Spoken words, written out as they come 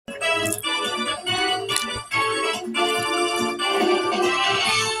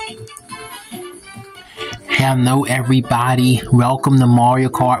Hello everybody, welcome to Mario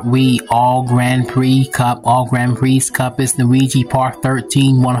Kart Wii All Grand Prix Cup. All Grand Prix Cup is Luigi Part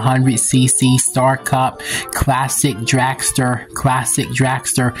 13 100cc Star Cup Classic Dragster.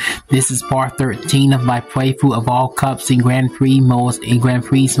 This is Part 13 of my playthrough of all cups in Grand Prix modes. In Grand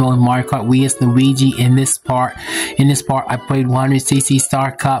Prix mode, Mario Kart Wii is Luigi. In this part, I played 100cc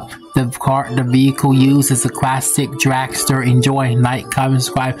Star Cup. The vehicle used is a Classic Dragster. Enjoy, like, comment,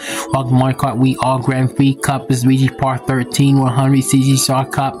 subscribe. Welcome to Mario Kart Wii All Grand Prix Cup is Luigi Part 13 100cc Star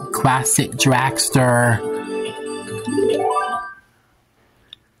Cup Classic Dragster.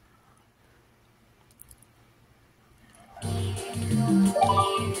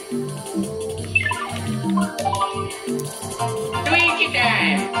 Luigi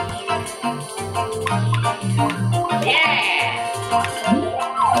time! Yeah!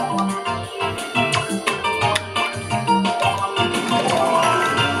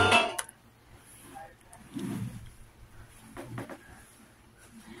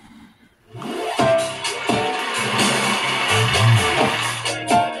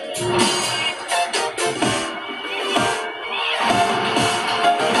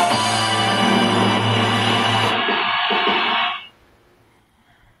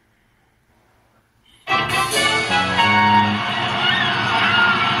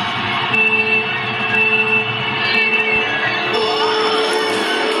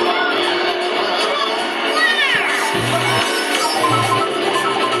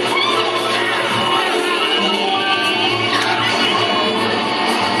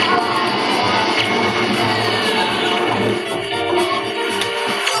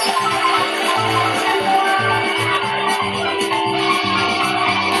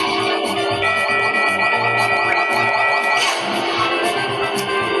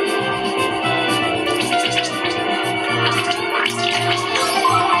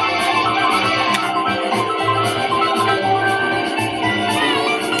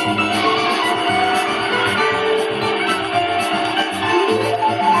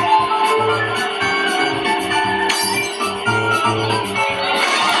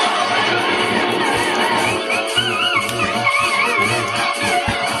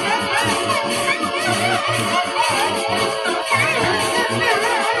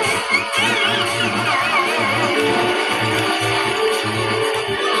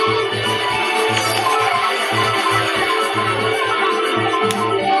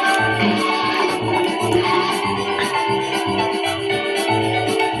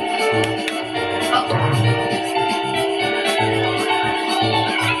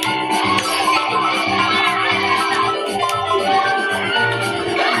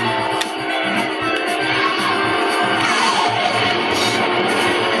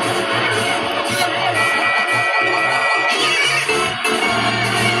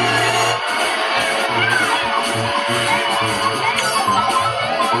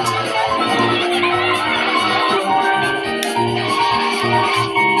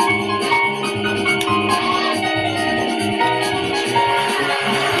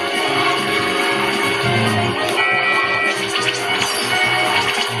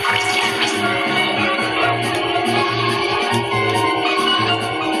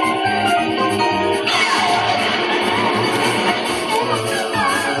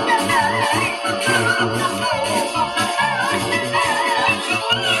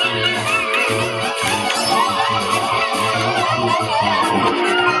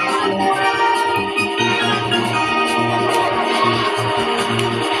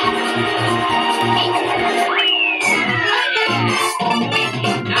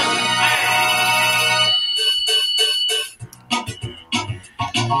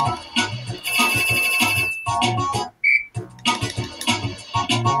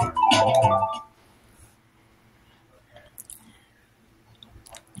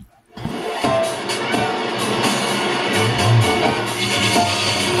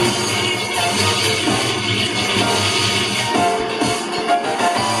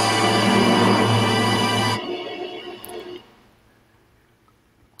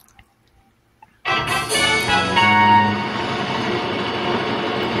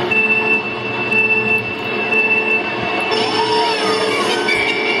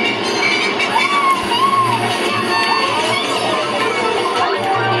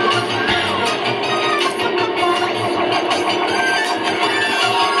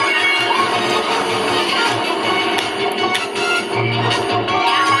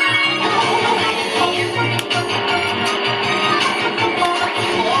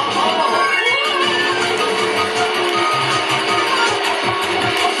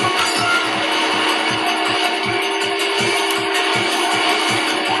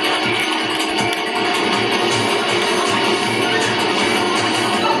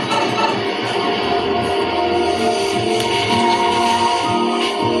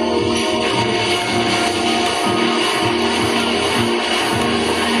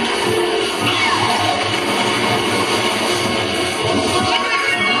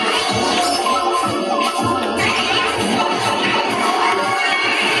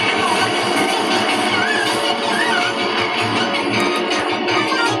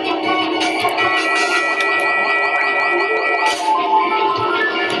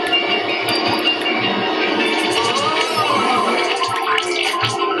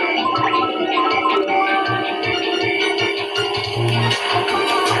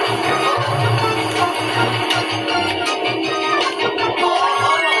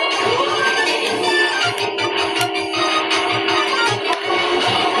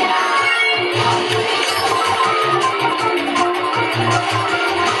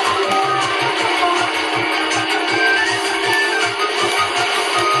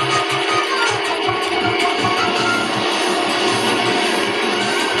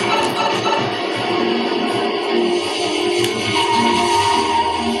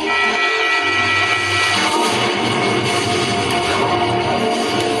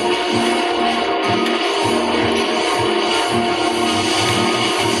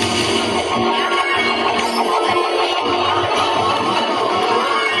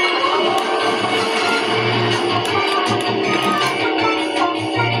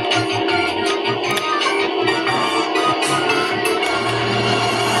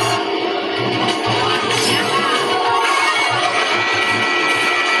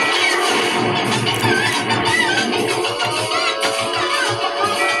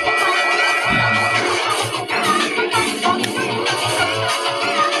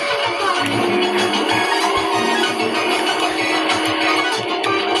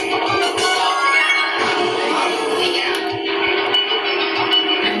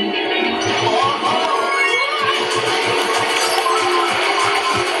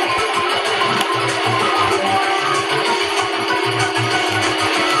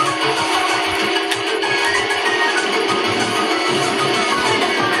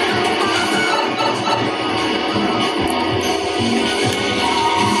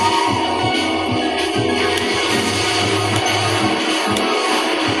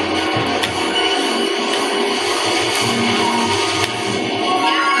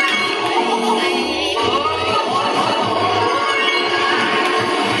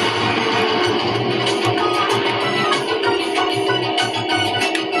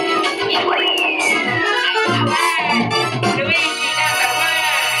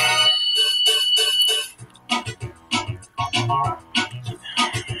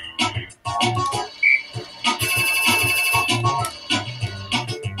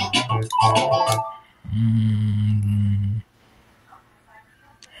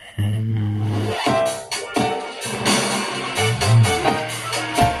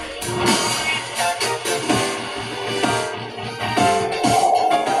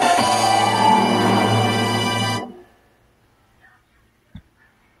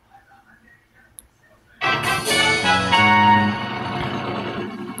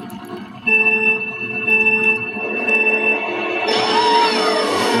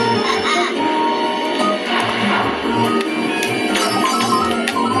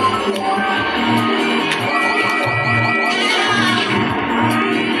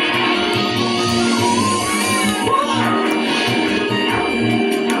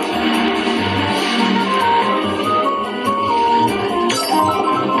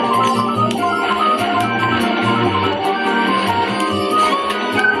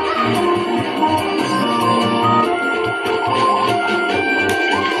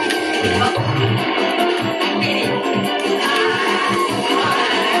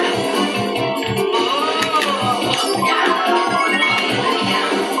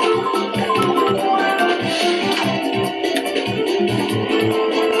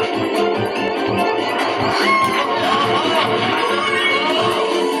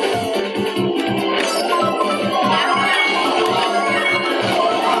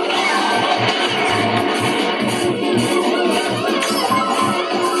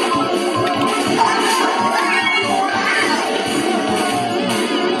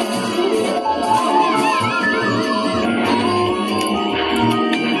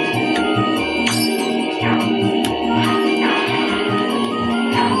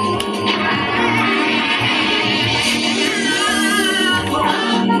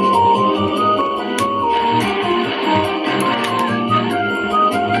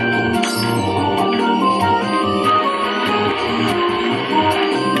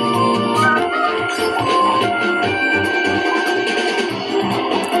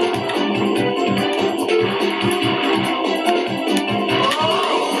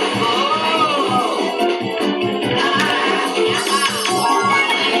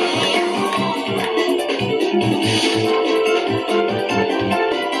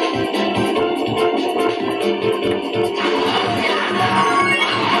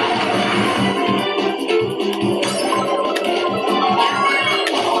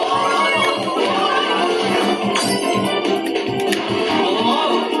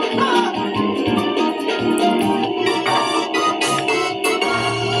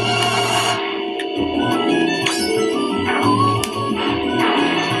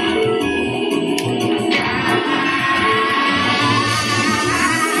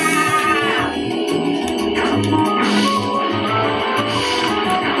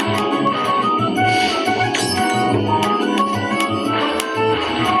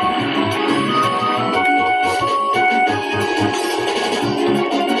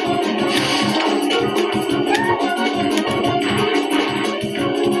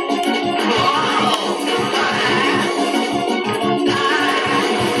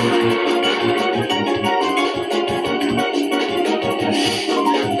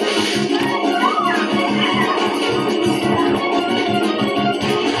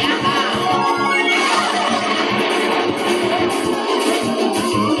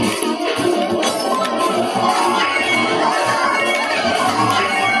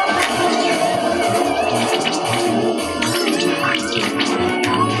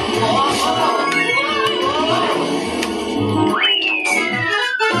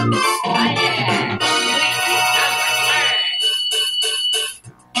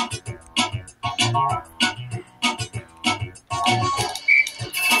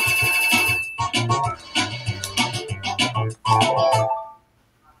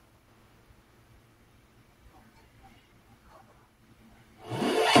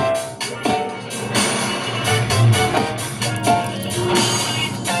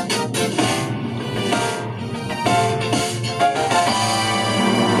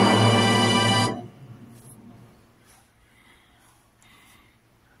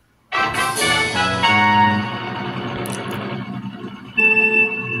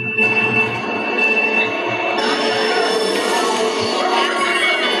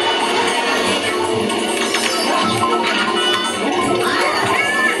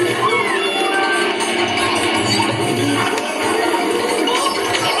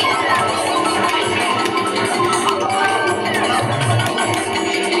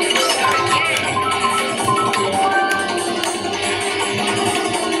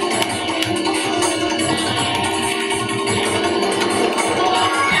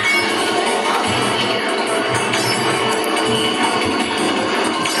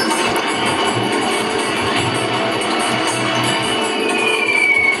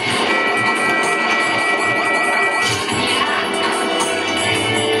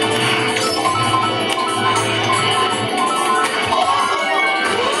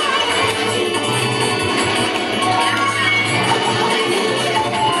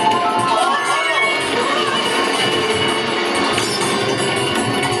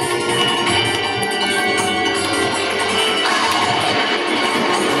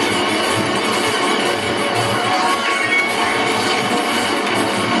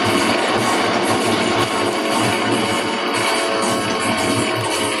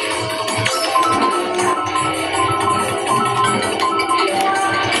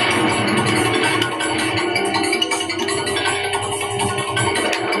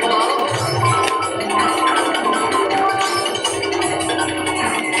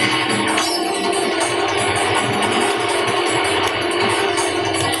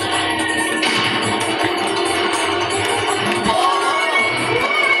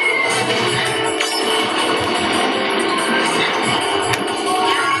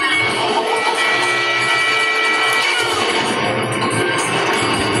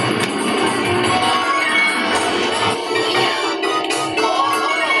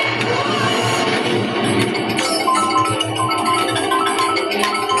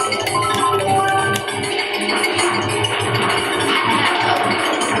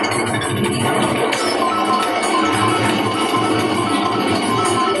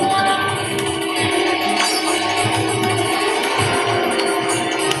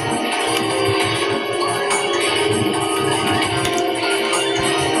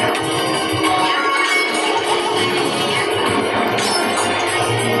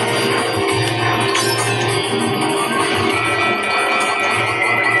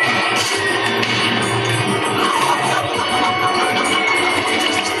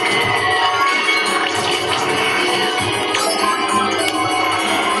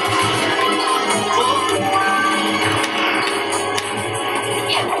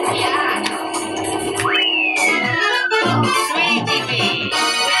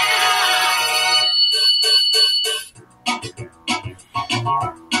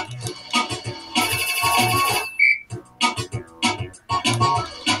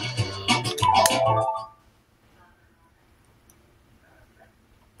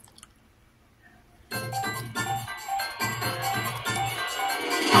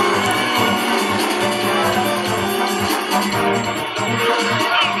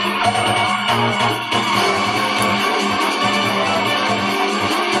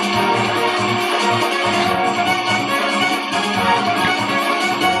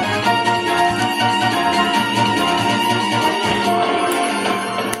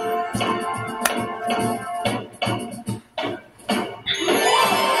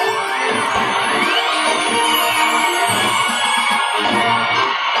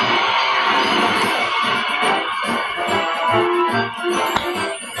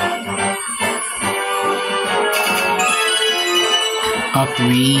 A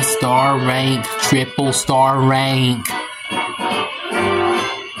 3-star rank, triple star rank.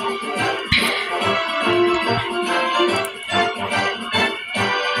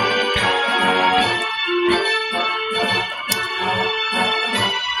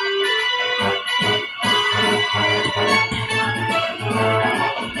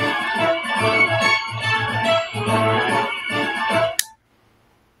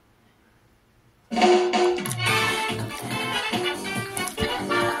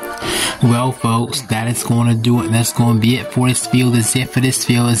 Well, folks, that is going to do it. That's going to be it for this field. That's it for this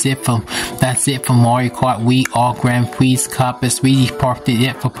field. That's it for Mario Kart Wii All Grand Prix Cup. It's Luigi Park. Did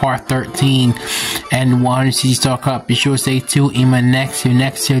it for part 13 and 100cc Star Cup. Be sure to stay tuned in my next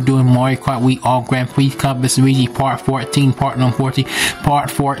year doing Mario Kart Wii All Grand Prix Cup. It's Luigi part 14, part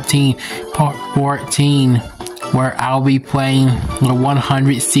 14. Where I'll be playing the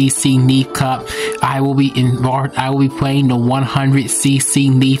 100cc Leaf Cup. I will be playing the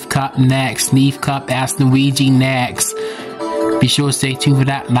 100cc Leaf Cup next. Leaf Cup as Luigi next. Be sure to stay tuned for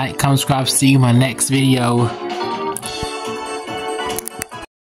that. Like, comment, subscribe. See you in my next video.